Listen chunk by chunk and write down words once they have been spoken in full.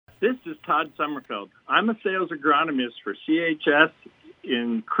This is Todd Sommerfeld. I'm a sales agronomist for CHS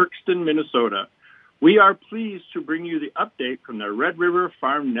in Crookston, Minnesota. We are pleased to bring you the update from the Red River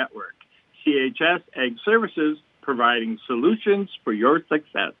Farm Network. CHS Ag Services, providing solutions for your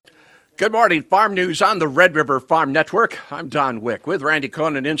success. Good morning, Farm News on the Red River Farm Network. I'm Don Wick with Randy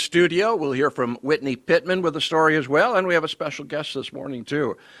Conan in studio. We'll hear from Whitney Pittman with a story as well, and we have a special guest this morning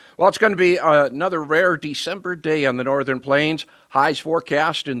too. Well, it's going to be another rare December day on the Northern Plains. Highs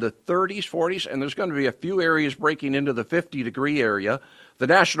forecast in the 30s, 40s, and there's going to be a few areas breaking into the 50-degree area. The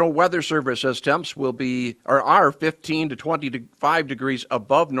National Weather Service says temps are 15 to 25 degrees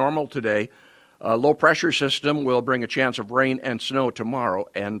above normal today. A low-pressure system will bring a chance of rain and snow tomorrow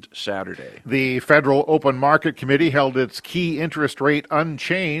and Saturday. The Federal Open Market Committee held its key interest rate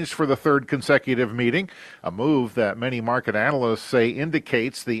unchanged for the third consecutive meeting, a move that many market analysts say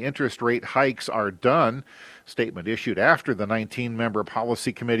indicates the interest rate hikes are done. Statement issued after the 19-member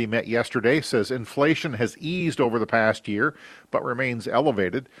policy committee met yesterday says inflation has eased over the past year but remains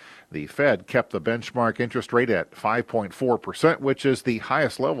elevated. The Fed kept the benchmark interest rate at 5.4%, which is the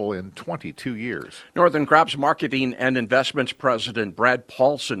highest level in 22 years. Northern Crops Marketing and Investments President Brad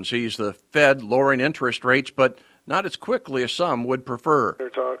Paulson sees the Fed lowering interest rates, but not as quickly as some would prefer. They're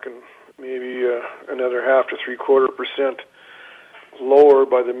talking maybe another 0.5 to 0.75% lower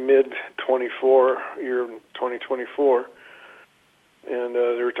by the mid-24 year 2024, and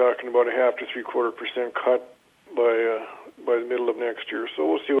they were talking about a 0.5 to 0.75% cut by the middle of next year. So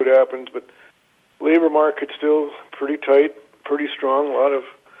we'll see what happens. But labor market's still pretty tight, pretty strong. A lot of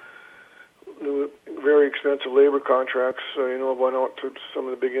very expensive labor contracts. Went out to some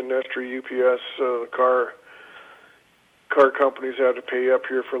of the big industry, UPS, car companies had to pay up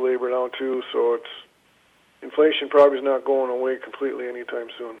here for labor now too. So inflation probably is not going away completely anytime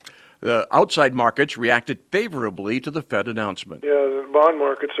soon. The outside markets reacted favorably to the Fed announcement. Yeah, the bond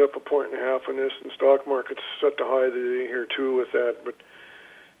market's up 1.5 points on this, and stock market's set to high today here too with that. But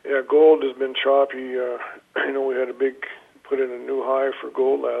yeah, gold has been choppy. We had put in a new high for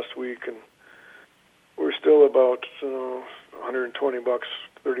gold last week, and we're still about $120, $30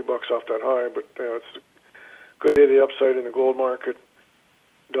 off that high. But it's a good day the upside in the gold market.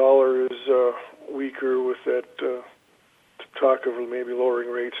 Dollar is weaker with that talk of maybe lowering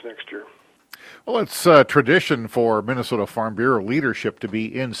rates next year. Well, it's tradition for Minnesota Farm Bureau leadership to be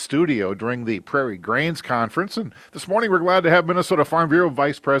in studio during the Prairie Grains Conference. And this morning we're glad to have Minnesota Farm Bureau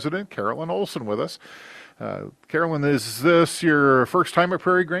Vice President Carolyn Olson with us. Carolyn, is this your first time at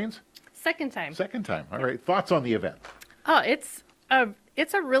Prairie Grains? Second time. Second time. All right. Thoughts on the event? Oh, it's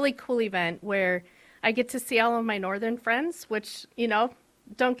a really cool event where I get to see all of my northern friends, which,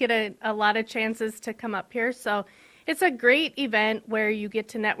 don't get a lot of chances to come up here. So it's a great event where you get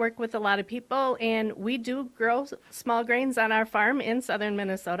to network with a lot of people, and we do grow small grains on our farm in southern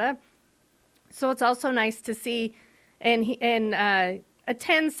Minnesota. So it's also nice to see and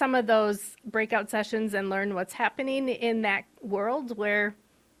attend some of those breakout sessions and learn what's happening in that world where,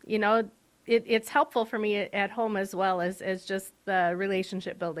 it's helpful for me at home as well as just the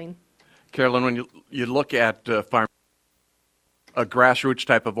relationship building. Carolyn, when you look at farm, a grassroots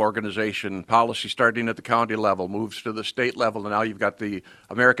type of organization, policy starting at the county level, moves to the state level, and now you've got the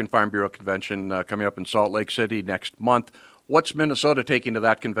American Farm Bureau Convention coming up in Salt Lake City next month. What's Minnesota taking to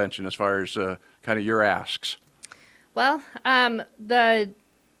that convention as far as kind of your asks? Well, the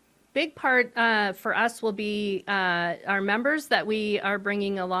big part for us will be our members that we are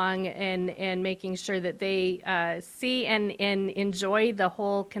bringing along and making sure that they see and enjoy the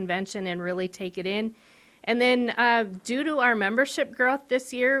whole convention and really take it in. And then due to our membership growth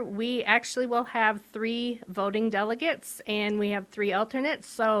this year, we actually will have 3 voting delegates and we have 3 alternates.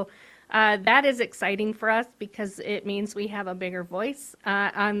 So that is exciting for us because it means we have a bigger voice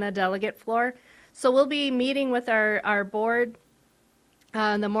on the delegate floor. So we'll be meeting with our board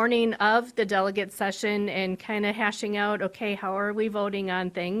the morning of the delegate session and kind of hashing out, okay, how are we voting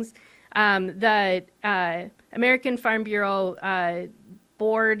on things? The American Farm Bureau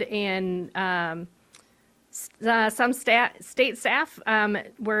board and some state staff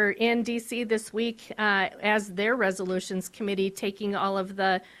were in D.C. this week as their resolutions committee, taking all of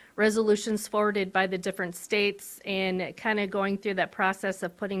the resolutions forwarded by the different states and kind of going through that process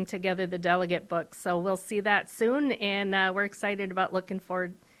of putting together the delegate book. So we'll see that soon, and we're excited about looking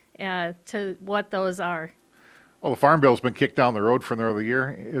forward to what those are. Well, the Farm Bill's been kicked down the road for another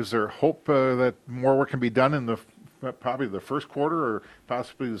year. Is there hope that more work can be done in probably the first quarter or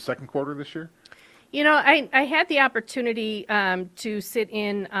possibly the second quarter this year? I had the opportunity to sit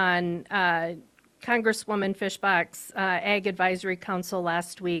in on Congresswoman Fishbach's Ag Advisory Council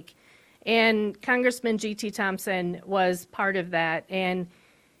last week, and Congressman G.T. Thompson was part of that. And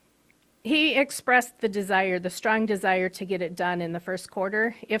He expressed the strong desire to get it done in the first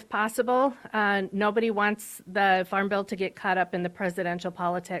quarter, if possible. Nobody wants the Farm Bill to get caught up in the presidential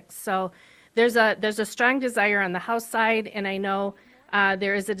politics. So there's a strong desire on the House side, and I know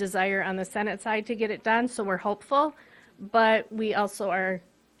there is a desire on the Senate side to get it done, so we're hopeful, but we also are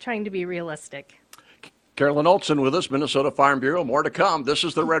trying to be realistic. Carolyn Olson with us, Minnesota Farm Bureau. More to come. This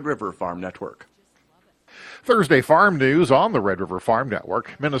is the Red River Farm Network. Thursday farm news on the Red River Farm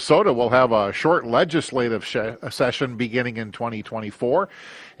Network. Minnesota will have a short legislative session beginning in 2024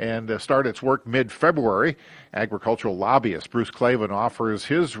 and start its work mid-February. Agricultural lobbyist Bruce Clavin offers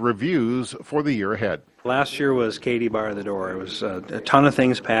his reviews for the year ahead. Last year was Katie bar the door. It was a ton of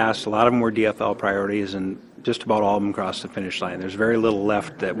things passed. A lot of them were DFL priorities, and just about all of them crossed the finish line. There's very little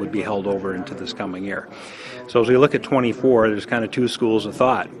left that would be held over into this coming year. So as we look at 24, there's kind of two schools of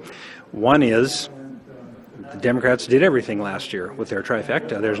thought. One is the Democrats did everything last year with their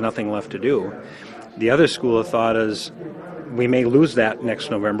trifecta. There's nothing left to do. The other school of thought is we may lose that next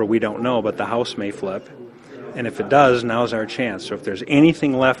November. We don't know, but the House may flip. And if it does, now's our chance. So if there's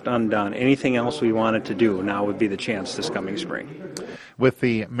anything left undone, anything else we wanted to do, now would be the chance this coming spring. With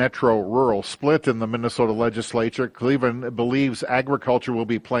the metro-rural split in the Minnesota legislature, Cleveland believes agriculture will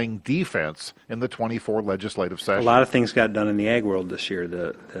be playing defense in the 24 legislative session. A lot of things got done in the ag world this year.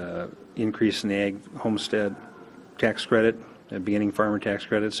 The increase in the ag homestead tax credit, the beginning farmer tax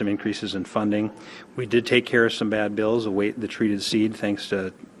credit, some increases in funding. We did take care of some bad bills, the treated seed, thanks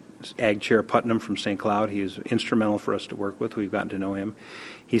to Ag Chair Putnam from St. Cloud. He was instrumental for us to work with. We've gotten to know him.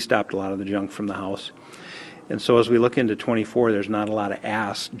 He stopped a lot of the junk from the House. And so as we look into 24, there's not a lot of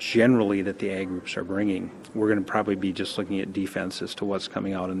asks generally that the ag groups are bringing. We're going to probably be just looking at defense as to what's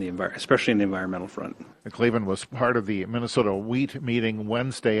coming out in the especially in the environmental front. Cleveland was part of the Minnesota wheat meeting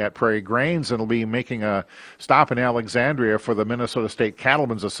Wednesday at Prairie Grains and will be making a stop in Alexandria for the Minnesota State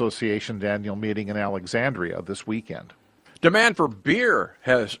Cattlemen's Association annual meeting in Alexandria this weekend. Demand for beer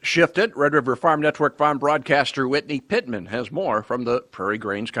has shifted. Red River Farm Network farm broadcaster Whitney Pittman has more from the Prairie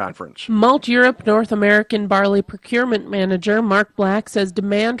Grains Conference. Malt Europe North American Barley Procurement Manager Mark Black says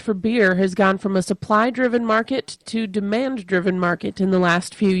demand for beer has gone from a supply-driven market to demand-driven market in the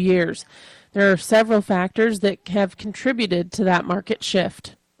last few years. There are several factors that have contributed to that market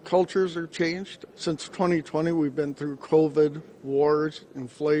shift. Cultures are changed. Since 2020, we've been through COVID, wars,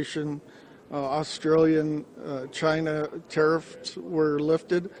 inflation, Australian, China tariffs were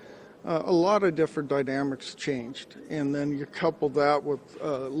lifted. A lot of different dynamics changed. And then you couple that with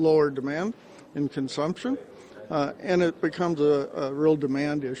lower demand in consumption, and it becomes a real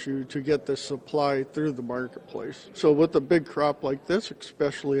demand issue to get the supply through the marketplace. So with a big crop like this,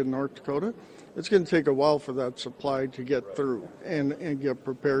 especially in North Dakota, it's going to take a while for that supply to get through and get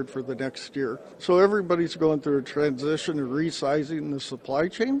prepared for the next year. So everybody's going through a transition of resizing the supply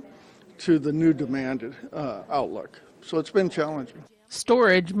chain to the new demand outlook. So it's been challenging.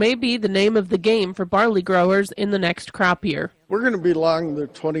 Storage may be the name of the game for barley growers in the next crop year. We're going to be long the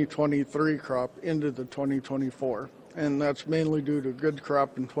 2023 crop into the 2024, and that's mainly due to good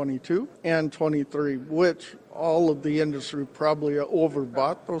crop in 22 and 23, which all of the industry probably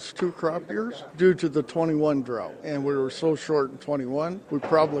overbought those two crop years due to the 21 drought. And we were so short in 21, we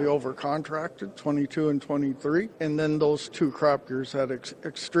probably overcontracted 22 and 23. And then those two crop years had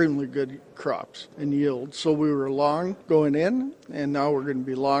extremely good crops and yield. So we were long going in, and now we're going to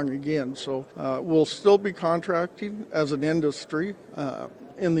be long again. So we'll still be contracting as an industry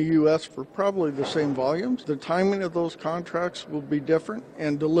in the U.S. for probably the same volumes. The timing of those contracts will be different,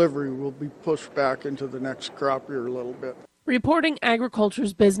 and delivery will be pushed back into the next crop year a little bit. Reporting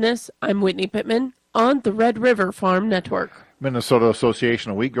agriculture's business, I'm Whitney Pittman on the Red River Farm Network. Minnesota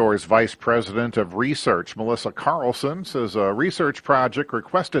Association of Wheat Growers Vice President of Research, Melissa Carlson, says a research project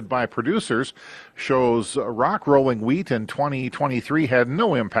requested by producers shows rock rolling wheat in 2023 had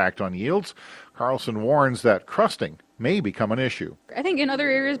no impact on yields. Carlson warns that crusting may become an issue. I think in other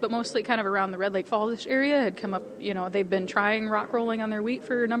areas, but mostly kind of around the Red Lake Falls area, had come up, they've been trying rock rolling on their wheat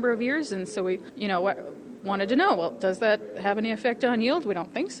for a number of years, and so we, wanted to know, well, does that have any effect on yield? We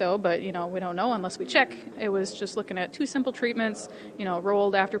don't think so, but, we don't know unless we check. It was just looking at two simple treatments,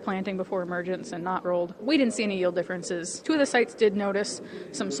 rolled after planting before emergence and not rolled. We didn't see any yield differences. Two of the sites did notice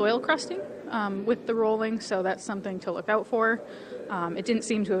some soil crusting with the rolling, so that's something to look out for. It didn't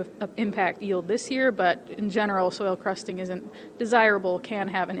seem to impact yield this year, but in general, soil crusting isn't desirable, can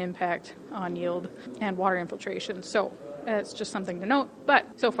have an impact on yield and water infiltration. So it's just something to note. But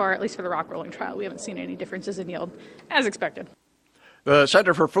so far, at least for the rock rolling trial, we haven't seen any differences in yield, as expected. The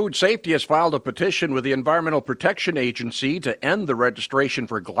Center for Food Safety has filed a petition with the Environmental Protection Agency to end the registration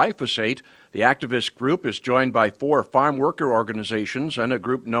for glyphosate. The activist group is joined by 4 farm worker organizations and a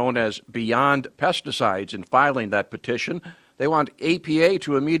group known as Beyond Pesticides. In filing that petition, they want EPA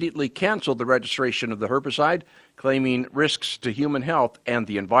to immediately cancel the registration of the herbicide, claiming risks to human health and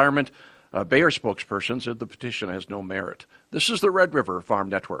the environment. A Bayer spokesperson said the petition has no merit. This is the Red River Farm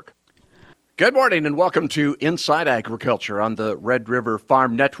Network. Good morning and welcome to Inside Agriculture on the Red River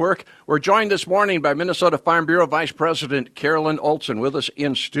Farm Network. We're joined this morning by Minnesota Farm Bureau Vice President Carolyn Olson with us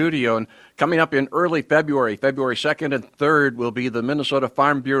in studio. And coming up in early February 2nd and 3rd, will be the Minnesota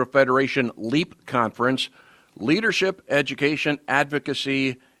Farm Bureau Federation LEAP Conference, Leadership, Education,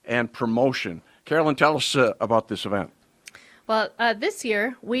 Advocacy, and Promotion. Carolyn, tell us about this event. Well, this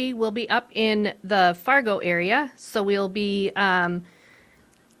year we will be up in the Fargo area, so we'll be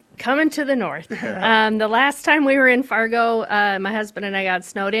coming to the north. The last time we were in Fargo, my husband and I got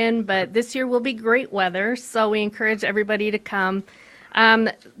snowed in, but this year will be great weather, so we encourage everybody to come.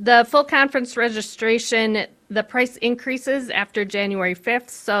 The full conference registration, the price increases after January 5th,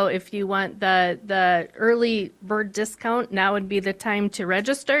 so if you want the early bird discount, now would be the time to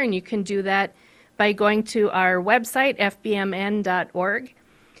register, and you can do that by going to our website, fbmn.org.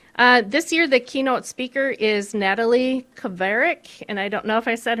 This year, the keynote speaker is Natalie Kovarik, and I don't know if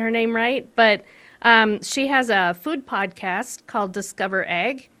I said her name right, but she has a food podcast called Discover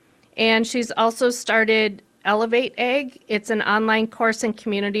Ag, and she's also started Elevate Ag. It's an online course and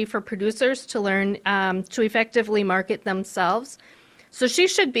community for producers to learn to effectively market themselves. So she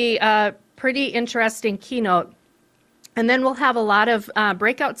should be a pretty interesting keynote. And then we'll have a lot of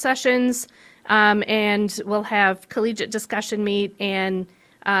breakout sessions, and we'll have collegiate discussion meet and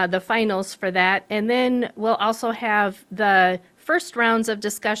the finals for that. And then we'll also have the first rounds of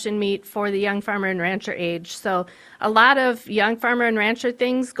discussion meet for the young farmer and rancher age. So a lot of young farmer and rancher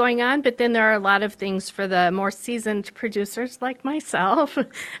things going on, but then there are a lot of things for the more seasoned producers like myself.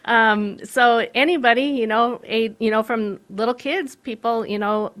 So anybody, from little kids,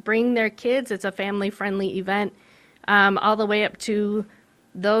 people, bring their kids. It's a family-friendly event, all the way up to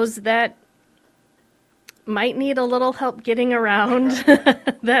those that might need a little help getting around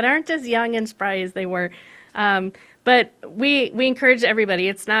that aren't as young and spry as they were. But we encourage everybody.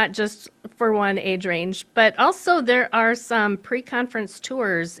 It's not just for one age range, but also there are some pre-conference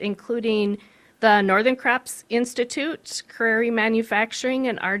tours, including the Northern Crops Institute, Prairie Manufacturing,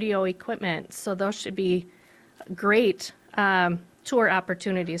 and RDO Equipment. So those should be great tour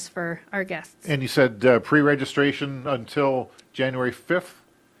opportunities for our guests. And you said pre-registration until January 5th?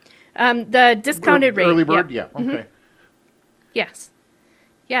 The discounted rate. Early bird? Yep. Yeah, okay. Mm-hmm. Yes.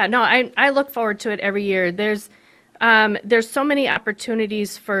 Yeah, no, I look forward to it every year. There's so many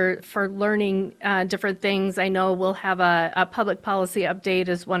opportunities for learning different things. I know we'll have a public policy update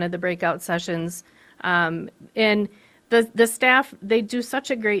as one of the breakout sessions. And the staff, they do such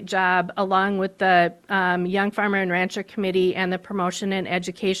a great job, along with the Young Farmer and Rancher Committee and the Promotion and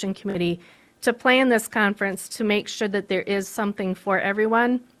Education Committee, to plan this conference to make sure that there is something for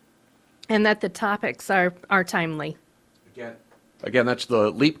everyone and that the topics are timely. Again, that's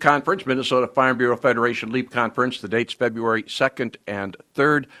the LEAP Conference, Minnesota Farm Bureau Federation LEAP Conference. The date's February 2nd and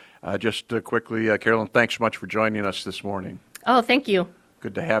 3rd. Just quickly, Carolyn, thanks so much for joining us this morning. Oh, thank you.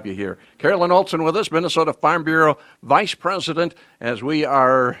 Good to have you here. Carolyn Olson with us, Minnesota Farm Bureau Vice President, as we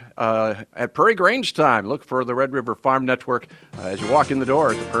are at Prairie Grains time. Look for the Red River Farm Network as you walk in the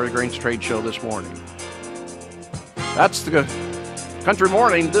door at the Prairie Grains Trade Show this morning. That's the Country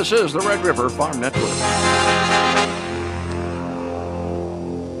Morning. This is the Red River Farm Network.